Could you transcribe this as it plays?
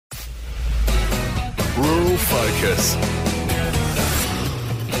Focus.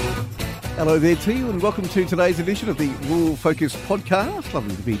 Hello there to you and welcome to today's edition of the Rural Focus podcast.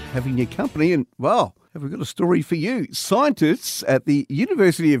 Lovely to be having your company and, well, have we got a story for you? Scientists at the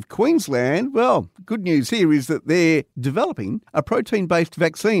University of Queensland, well, good news here is that they're developing a protein-based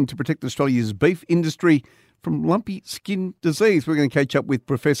vaccine to protect Australia's beef industry from lumpy skin disease. We're going to catch up with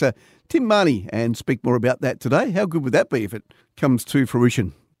Professor Tim Mahoney and speak more about that today. How good would that be if it comes to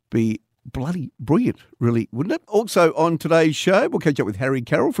fruition? Be bloody brilliant, really, wouldn't it? Also on today's show, we'll catch up with Harry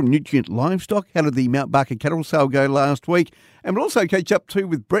Carroll from Nutrient Livestock. How did the Mount Barker cattle sale go last week? And we'll also catch up too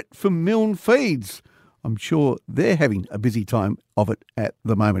with Brett from Milne Feeds. I'm sure they're having a busy time of it at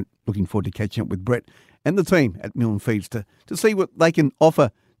the moment. Looking forward to catching up with Brett and the team at Milne Feeds to see what they can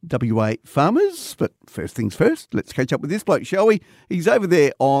offer WA farmers. But first things first, let's catch up with this bloke, shall we? He's over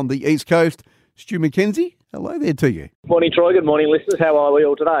there on the East Coast. Stu McKenzie, hello there to you. Morning, Troy. Good morning, listeners. How are we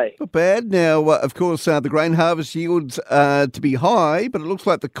all today? Not bad. Now, of course, the grain harvest yields to be high, but it looks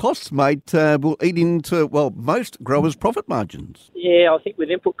like the costs, mate, will eat into, well, most growers' profit margins. Yeah, I think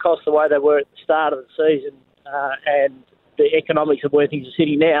with input costs the way they were at the start of the season and the economics of where things are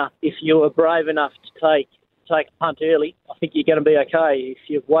sitting now, if you were brave enough to take a punt early, I think you're going to be okay. If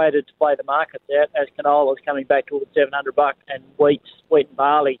you've waited to play the markets out, as canola's coming back towards $700 and wheat and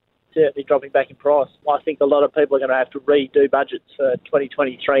barley certainly dropping back in price, I think a lot of people are going to have to redo budgets for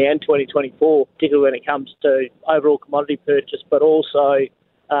 2023 and 2024, particularly when it comes to overall commodity purchase, but also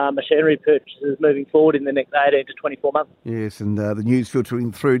machinery purchases moving forward in the next 18 to 24 months. Yes, and the news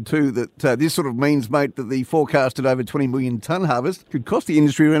filtering through too that this sort of means, mate, that the forecasted over 20 million tonne harvest could cost the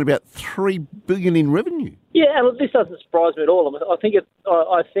industry around about $3 billion in revenue. Yeah, and this doesn't surprise me at all. I think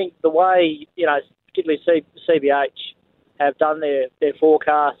the way, particularly CBH have done their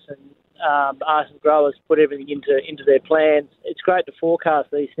forecasts and asking growers to put everything into their plans. It's great to forecast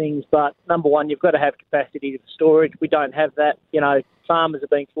these things, but number one, you've got to have capacity for storage. We don't have that. Farmers are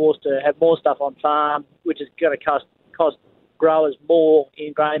being forced to have more stuff on farm, which is going to cost growers more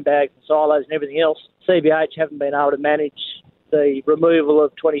in grain bags and silos and everything else. CBH haven't been able to manage the removal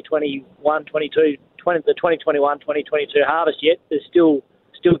of 2021-2022 harvest yet. There's still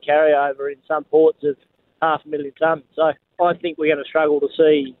carryover in some ports of 500,000 tonnes. So I think we're going to struggle to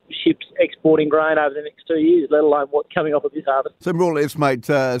see ships exporting grain over the next 2 years, let alone what's coming off of this harvest. So more or less, mate,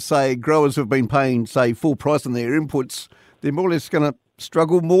 say growers have been paying, say, full price on their inputs. They're more or less going to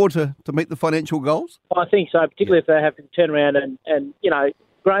struggle more to meet the financial goals? I think so, particularly if they have to turn around and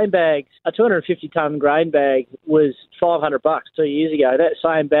grain bags, a 250-tonne grain bag was $500 2 years ago. That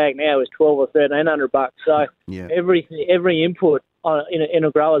same bag now is $1,200 or $1,300. So yeah. Every input in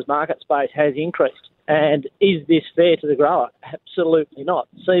a grower's market space has increased. And is this fair to the grower? Absolutely not.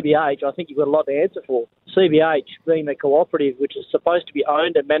 CBH, I think you've got a lot to answer for. CBH, being the cooperative, which is supposed to be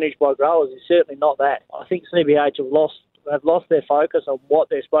owned and managed by growers, is certainly not that. I think CBH have lost their focus on what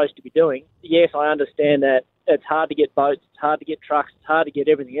they're supposed to be doing. Yes, I understand that it's hard to get boats, it's hard to get trucks, it's hard to get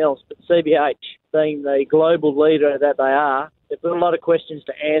everything else, but CBH, being the global leader that they are, they've got a lot of questions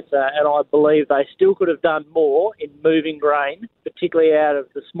to answer, and I believe they still could have done more in moving grain, particularly out of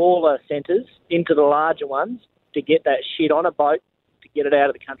the smaller centres into the larger ones, to get that shit on a boat, to get it out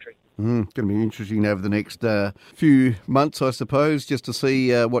of the country. It's going to be interesting over the next few months, I suppose, just to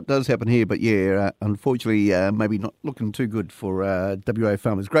see what does happen here. But yeah, unfortunately, maybe not looking too good for WA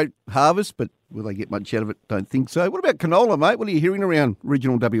farmers. Great harvest, but will they get much out of it? Don't think so. What about canola, mate? What are you hearing around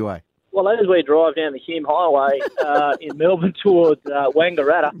regional WA? Well, as we drive down the Hume Highway in Melbourne towards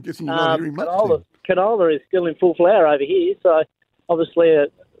Wangaratta, I'm guessing you're not hearing much canola is still in full flower over here. So obviously, a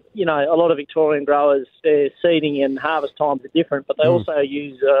lot of Victorian growers, their seeding and harvest times are different, but they also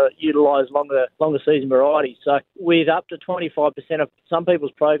utilise longer season varieties. So with up to 25% of some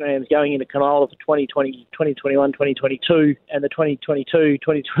people's programs going into canola for 2020, 2021, 2022, and the 2022,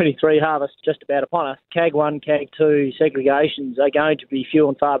 2023 harvest just about upon us, CAG 1, CAG 2 segregations are going to be few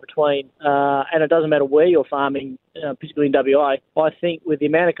and far between, and it doesn't matter where you're farming, particularly in WA. I think with the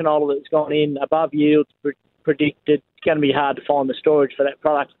amount of canola that's gone in above yields predicted, it's going to be hard to find the storage for that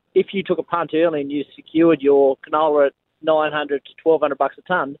product. If you took a punt early and you secured your canola at $900 to $1,200 a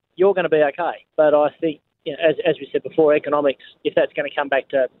tonne, you're going to be okay. But I think, as we said before, economics, if that's going to come back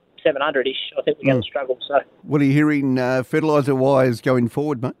to 700-ish, I think we're going to struggle. So, what are you hearing fertiliser-wise going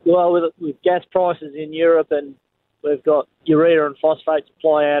forward, mate? Well, with gas prices in Europe, and we've got urea and phosphate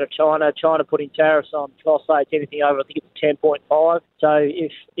supply out of China. China putting tariffs on phosphate, anything over, I think it's 10.5. So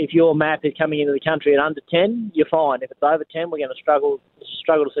if your MAP is coming into the country at under 10, you're fine. If it's over 10, we're going to struggle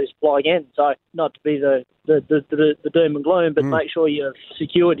to see supply again. So not to be the doom and gloom, but make sure you've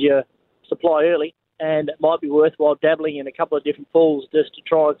secured your supply early. and it might be worthwhile dabbling in a couple of different pools just to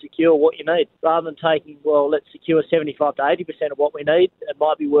try and secure what you need. Rather than taking, well, let's secure 75 to 80% of what we need, it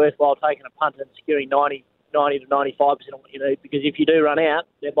might be worthwhile taking a punt and securing 90 to 95% of what you need, because if you do run out,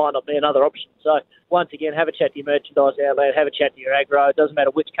 there might not be another option. So once again, have a chat to your merchandise outlet, have a chat to your aggro. It doesn't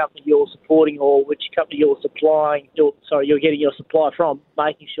matter which company you're supporting or which company you're getting your supply from,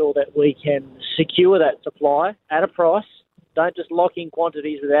 making sure that we can secure that supply at a price. Don't just lock in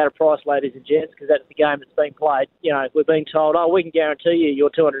quantities without a price, ladies and gents, because that's the game that's being played. You know, we're being told, we can guarantee you your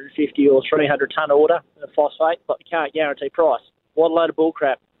 250 or 300 tonne order of phosphate, but we can't guarantee price. What a load of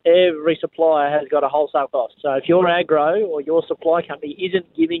bullcrap. Every supplier has got a wholesale cost. So if your aggro or your supply company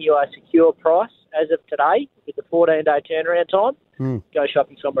isn't giving you a secure price as of today, with the 14-day turnaround time, go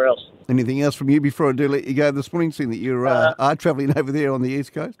shopping somewhere else. Anything else from you before I do let you go this morning, seeing that you are travelling over there on the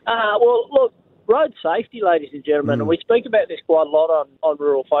East Coast? Well, look, road safety, ladies and gentlemen, and we speak about this quite a lot on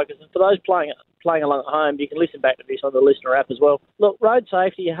Rural Focus. And for those playing along at home, you can listen back to this on the Listener app as well. Look, road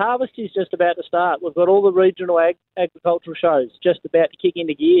safety, harvest is just about to start. We've got all the regional agricultural shows just about to kick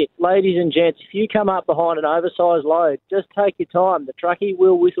into gear. Ladies and gents, if you come up behind an oversized load, just take your time. The truckie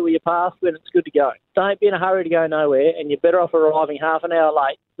will whistle you past when it's good to go. Don't be in a hurry to go nowhere, and you're better off arriving half an hour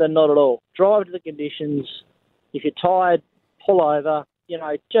late than not at all. Drive to the conditions. If you're tired, pull over. You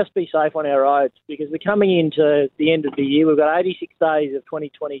know, just be safe on our roads, because we're coming into the end of the year. We've got 86 days of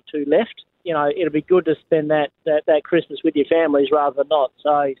 2022 left. You know, it'll be good to spend that Christmas with your families rather than not.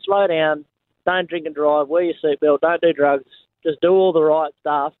 So slow down, don't drink and drive, wear your seatbelt, don't do drugs, just do all the right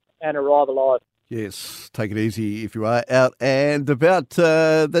stuff and arrive alive. Yes, take it easy if you are out and about.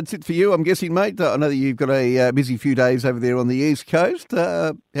 That's it for you, I'm guessing, mate. I know that you've got a busy few days over there on the East Coast.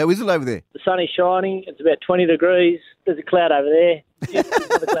 How is it over there? The sun is shining. It's about 20 degrees. There's a cloud over there. There's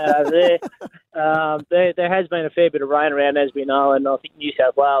another cloud over there. There has been a fair bit of rain around, as we know, and I think New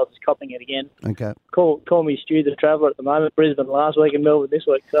South Wales is copping it again. Okay. Call me Stu the Traveller at the moment. Brisbane last week and Melbourne this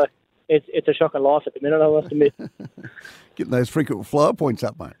week. So it's a shocking life at the minute, I must admit. Getting those frequent flyer points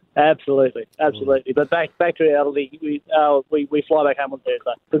up, mate. Absolutely. But back to reality. We fly back home on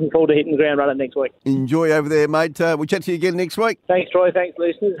Thursday. Looking forward to hitting the ground running next week. Enjoy over there, mate. We'll chat to you again next week. Thanks, Troy. Thanks,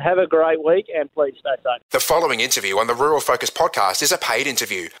 listeners. Have a great week, and please stay safe. The following interview on the Rural Focus podcast is a paid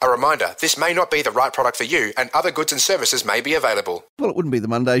interview. A reminder, this may not be the right product for you, and other goods and services may be available. Well, it wouldn't be the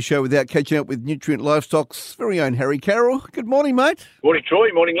Monday show without catching up with Nutrient Livestock's very own Harry Carroll. Good morning, mate. Morning,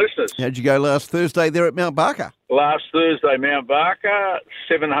 Troy. Morning, listeners. How'd you go last Thursday there at Mount Barker? Last Thursday, Mount Barker,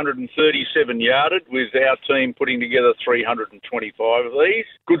 737 yarded, with our team putting together 325 of these.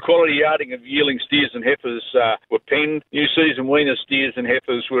 Good quality yarding of yearling steers and heifers were penned. New season weaner steers and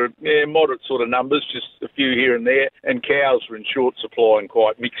heifers were moderate sort of numbers, just a few here and there. And cows were in short supply and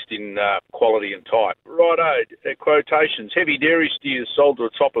quite mixed in quality and type. Righto, quotations. Heavy dairy steers sold to a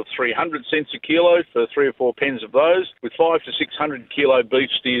top of 300 cents a kilo for 3 or 4 pens of those, with 5 to 600 kilo beef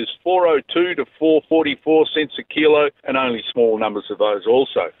steers, 402 to 444 cents a kilo, and only small numbers of those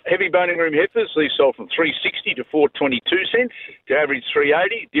also. Heavy boning room heifers, these sold from 360 to 422 cents to average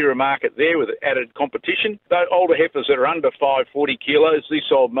 380. Dearer market there with added competition. Though older heifers that are under 540 kilos, these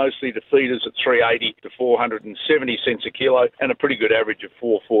sold mostly to feeders at 380 to 470 cents a kilo, and a pretty good average of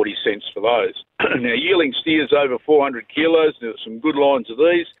 440 cents for those. Now, yearling steers over 400 kilos, there's some good lines of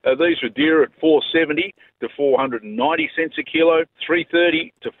these. These were dearer at 470 to 490 cents a kilo,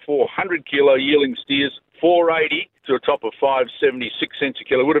 330 to 400 kilo yearling steers, 480 to a top of 576 cents a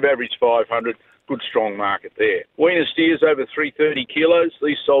kilo, would have averaged 500. Good strong market there. Weaner steers over 330 kilos,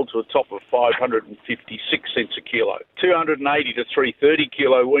 these sold to a top of 556 cents a kilo. 280 to 330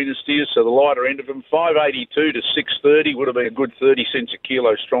 kilo weaner steers, so the lighter end of them, 582 to 630, would have been a good 30 cents a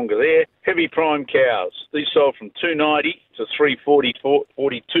kilo stronger there. Heavy prime cows, these sold from 290 to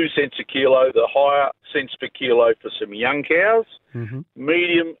 342 cents a kilo, the higher cents per kilo for some young cows. Mm-hmm.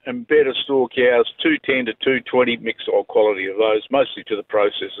 Medium and better store cows, 210 to 220, mixed oil quality of those, mostly to the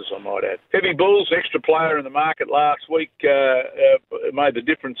processors, I might add. Heavy bulls, extra player in the market last week, made the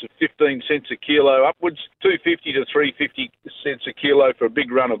difference of 15 cents a kilo upwards, 250 to 350 cents a kilo for a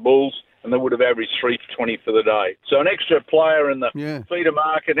big run of bulls, and they would have averaged 320 for the day. So an extra player in the feeder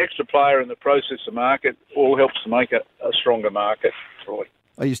market, extra player in the processor market, all helps to make a stronger market, Troy.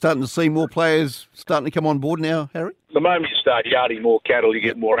 Are you starting to see more players starting to come on board now, Harry? the moment you start yarding more cattle, you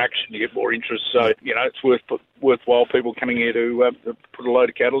get more action, you get more interest. So, it's worthwhile people coming here to put a load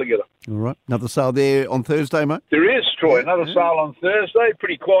of cattle together. All right. Another sale there on Thursday, mate? There is, Troy. Another sale on Thursday.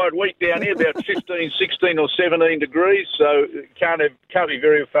 Pretty quiet week down here, about 15, 16 or 17 degrees, so can't be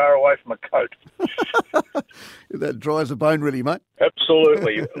very far away from a coat. That dries a bone, really, mate.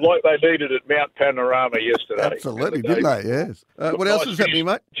 Absolutely. Like they needed at Mount Panorama yesterday. Absolutely, didn't they? Yes. What else is happening,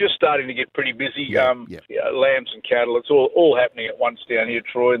 mate? Just starting to get pretty busy. Yeah. Lambs and cattle. It's all happening at once down here,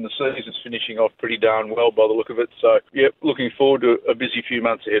 Troy, and the season's finishing off pretty darn well by the look of it. So, looking forward to a busy few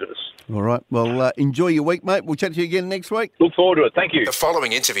months ahead of us. All right. Well, enjoy your week, mate. We'll chat to you again next week. Look forward to it. Thank you. The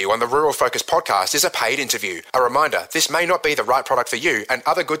following interview on the Rural Focus podcast is a paid interview. A reminder, this may not be the right product for you and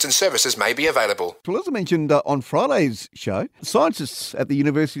other goods and services may be available. Well, as I mentioned on Friday's show, scientists at the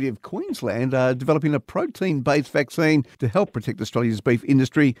University of Queensland are developing a protein-based vaccine to help protect Australia's beef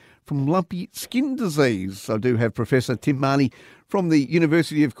industry from lumpy skin disease. I do have Professor Tim Mahoney from the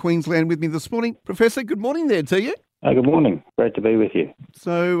University of Queensland with me this morning. Professor, good morning there to you. Good morning. Great to be with you.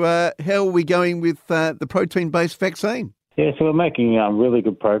 So how are we going with the protein-based vaccine? Yeah, so we're making really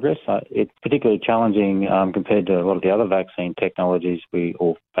good progress. It's particularly challenging compared to a lot of the other vaccine technologies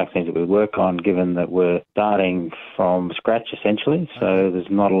or vaccines that we work on, given that we're starting from scratch, essentially. So there's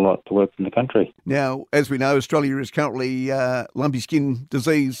not a lot to work in the country. Now, as we know, Australia is currently lumpy skin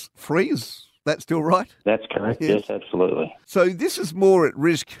disease free. Is that still right? That's correct. Yes, absolutely. So this is more at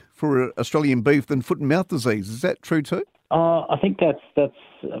risk for Australian beef than foot and mouth disease. Is that true too? I think that's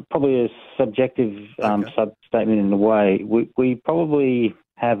probably a subjective statement in a way. We probably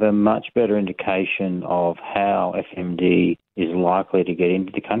have a much better indication of how FMD is likely to get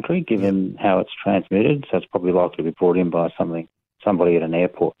into the country, given how it's transmitted. So it's probably likely to be brought in by somebody at an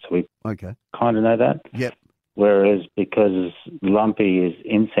airport. So we kind of know that. Yep. Whereas because lumpy is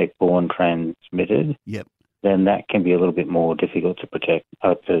insect-borne transmitted, then that can be a little bit more difficult to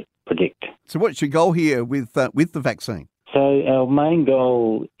predict. So what's your goal here with the vaccine? So our main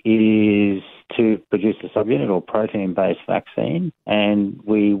goal is to produce a subunit or protein-based vaccine, and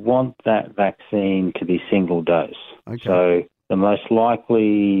we want that vaccine to be single dose. Okay. So the most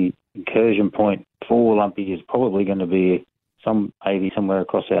likely incursion point for lumpy is probably going to be somewhere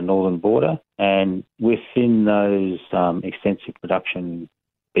across our northern border, and within those extensive production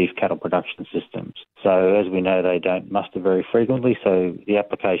beef cattle production systems. So as we know, they don't muster very frequently, so the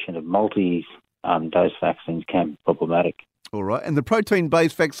application of multi-dose vaccines can be problematic. All right. And the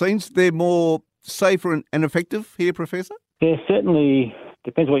protein-based vaccines, they're more safer and effective here, Professor? Yeah, certainly.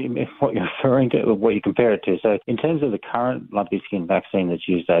 Depends what you're referring to, or what you compare it to. So in terms of the current lumpy skin vaccine that's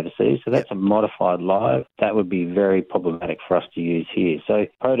used overseas, so that's a modified live, that would be very problematic for us to use here. So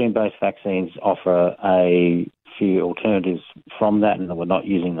protein-based vaccines offer a few alternatives from that, and we're not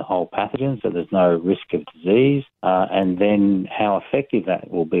using the whole pathogen, so there's no risk of disease. And then how effective that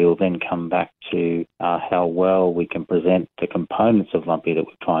will be will then come back to how well we can present the components of lumpy that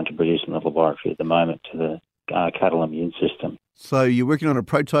we're trying to produce in the laboratory at the moment to the cattle immune system. So you're working on a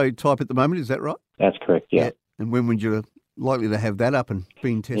prototype at the moment, is that right? That's correct, yeah. And when would you likely to have that up and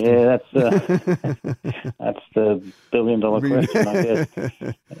being tested? Yeah, that's the billion-dollar question, I guess.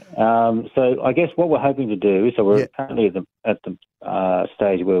 So I guess what we're hoping to do, so we're currently at the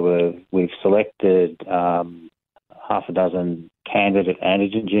stage where we've selected half a dozen candidate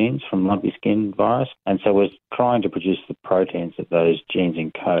antigen genes from lumpy skin virus, and so we're trying to produce the proteins that those genes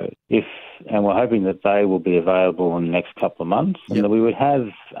encode. And we're hoping that they will be available in the next couple of months, and that we would have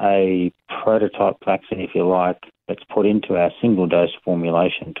a prototype vaccine, if you like, that's put into our single-dose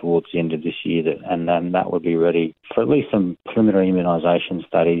formulation towards the end of this year, and then that would be ready for at least some preliminary immunisation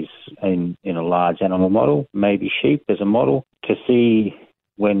studies in a large animal model, maybe sheep as a model, to see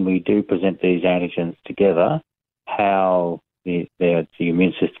when we do present these antigens together, how the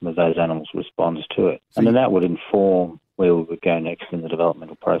immune system of those animals responds to it. And then that would inform where we would go next in the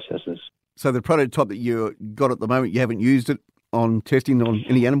developmental processes. So the prototype that you got at the moment, you haven't used it on testing on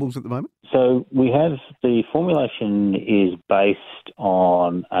any animals at the moment? So the formulation is based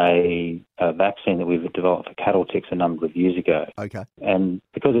on a vaccine that we've developed for cattle ticks a number of years ago. Okay. And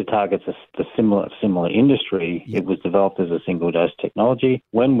because it targets the similar industry, it was developed as a single-dose technology.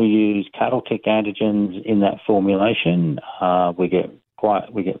 When we use cattle tick antigens in that formulation, we get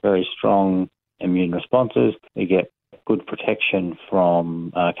very strong immune responses. We get good protection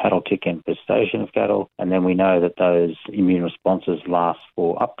from cattle tick infestation of cattle, and then we know that those immune responses last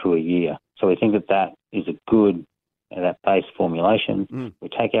for up to a year. So we think that is a good that base formulation. We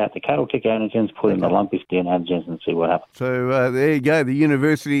take out the cattle tick antigens, put in the lumpy skin antigens, and see what happens. So there you go. The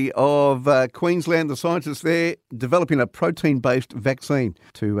University of Queensland, the scientists there, developing a protein-based vaccine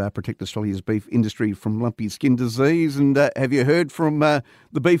to protect Australia's beef industry from lumpy skin disease. And have you heard from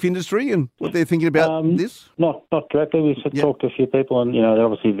the beef industry and what they're thinking about this? Not directly. We've talked to a few people, and they're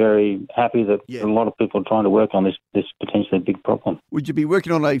obviously very happy that a lot of people are trying to work on this potentially big problem. Would you be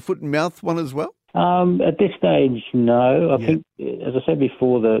working on a foot and mouth one as well? At this stage, no. I think, as I said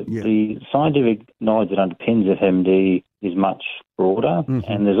before, the scientific knowledge that underpins FMD is much broader,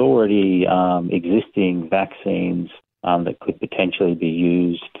 and there's already existing vaccines that could potentially be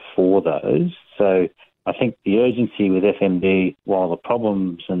used for those. So I think the urgency with FMD, while the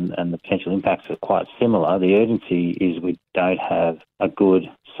problems and the potential impacts are quite similar, the urgency is we don't have a good,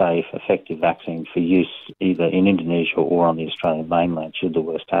 safe, effective vaccine for use either in Indonesia or on the Australian mainland should the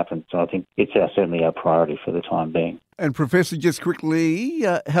worst happen. So I think it's certainly our priority for the time being. And Professor, just quickly,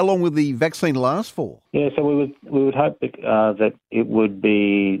 how long will the vaccine last for? Yeah, so we would hope that it would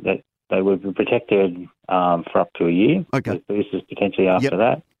be that they would be protected for up to a year. Okay. With boosters potentially after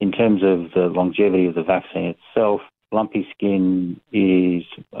that. In terms of the longevity of the vaccine itself, lumpy skin is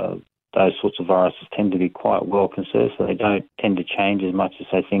those sorts of viruses tend to be quite well conserved, so they don't tend to change as much as,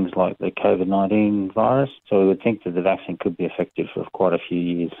 say, things like the COVID-19 virus. So we would think that the vaccine could be effective for quite a few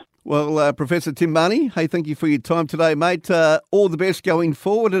years. Well, Professor Tim Mahoney, hey, thank you for your time today, mate. All the best going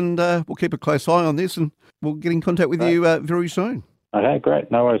forward, and we'll keep a close eye on this, and we'll get in contact with you very soon. Okay, great.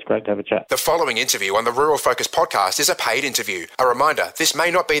 No worries. Great to have a chat. The following interview on the Rural Focus podcast is a paid interview. A reminder, this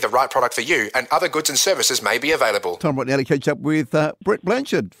may not be the right product for you and other goods and services may be available. Time right now to catch up with Brett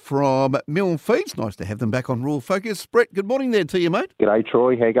Blanchard from Milne Feeds. Nice to have them back on Rural Focus. Brett, good morning there to you, mate. G'day,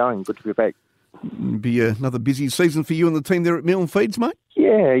 Troy. How you going? Good to be back. Be another busy season for you and the team there at Milne Feeds, mate?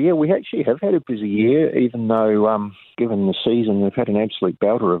 Yeah, we actually have had a busy year, even though, given the season, we've had an absolute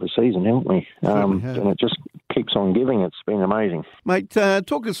belter of a season, haven't we? And it just keeps on giving. It's been amazing. Mate,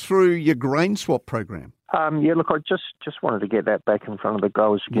 talk us through your grain swap program. Look, I just wanted to get that back in front of the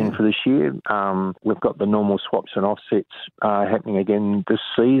growers again for this year. We've got the normal swaps and offsets happening again this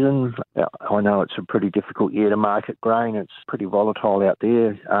season. I know it's a pretty difficult year to market grain. It's pretty volatile out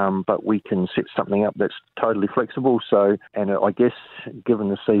there, but we can set something up that's totally flexible. So, and I guess given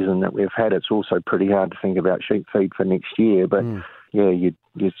the season that we've had, it's also pretty hard to think about sheep feed for next year. But you'd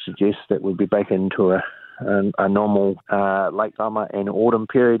suggest that we'd be back into a normal late summer and autumn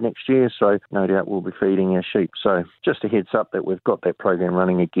period next year, so no doubt we'll be feeding our sheep. So just a heads up that we've got that program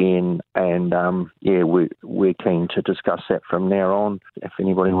running again, and we're keen to discuss that from now on if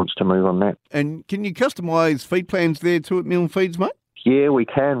anybody wants to move on that. And can you customise feed plans there too at Milne Feeds, mate? Yeah, we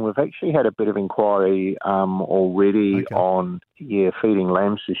can. We've actually had a bit of inquiry already on feeding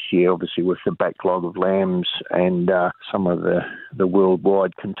lambs this year, obviously with the backlog of lambs and some of the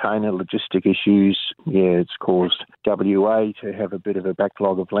worldwide container logistic issues. Yeah, it's caused WA to have a bit of a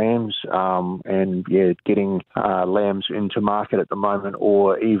backlog of lambs, and getting lambs into market at the moment,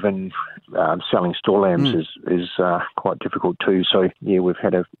 or even selling store lambs is quite difficult too. So we've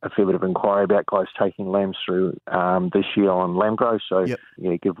had a fair bit of inquiry about guys taking lambs through this year on lamb growth. So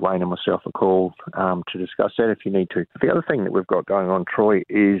give Wayne and myself a call to discuss that if you need to. The other thing that we've got going on, Troy,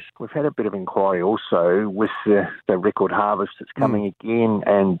 is we've had a bit of inquiry also with the record harvest that's coming again,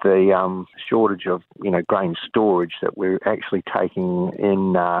 and the shortage of grain storage, that we're actually taking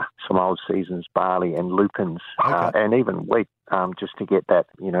in some old seasons barley and lupins and even wheat, just to get that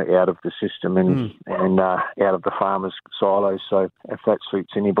out of the system and out of the farmers' silos. So if that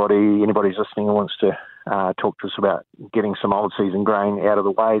suits anybody's listening who wants to talk to us about getting some old season grain out of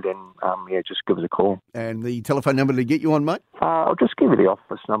the way, then just give us a call. And the telephone number to get you on, mate? I'll just give you the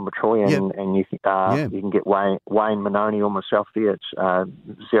office number, Troy, and you can get Wayne Manoni or myself there. It's 08,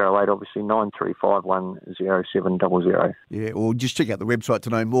 obviously, 93510700. Yeah, or just check out the website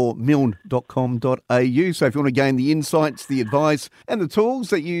to know more, milne.com.au. So if you want to gain the insights, the advice and the tools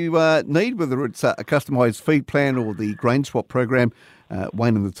that you need, whether it's a customised feed plan or the grain swap program,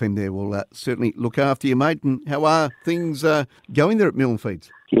 Wayne and the team there will certainly look after you, mate. And how are things going there at Milne Feeds?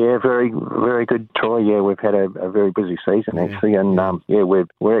 Yeah, very, very good, Troy. Yeah, we've had a very busy season, actually. And, we're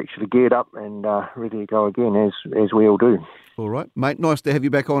actually geared up and ready to go again, as we all do. All right, mate, nice to have you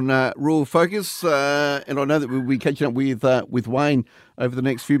back on Rural Focus. And I know that we'll be catching up with Wayne over the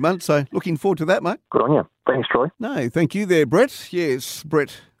next few months. So looking forward to that, mate. Good on you. Thanks, Troy. No, thank you there, Brett. Yes,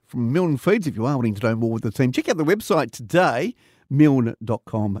 Brett from Milne Feeds. If you are wanting to know more with the team, check out the website today,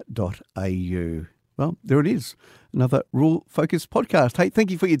 milne.com.au. Well, there it is, another Rural Focus podcast. Hey,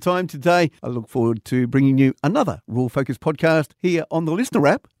 thank you for your time today. I look forward to bringing you another Rural Focus podcast here on the Listener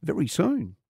app very soon.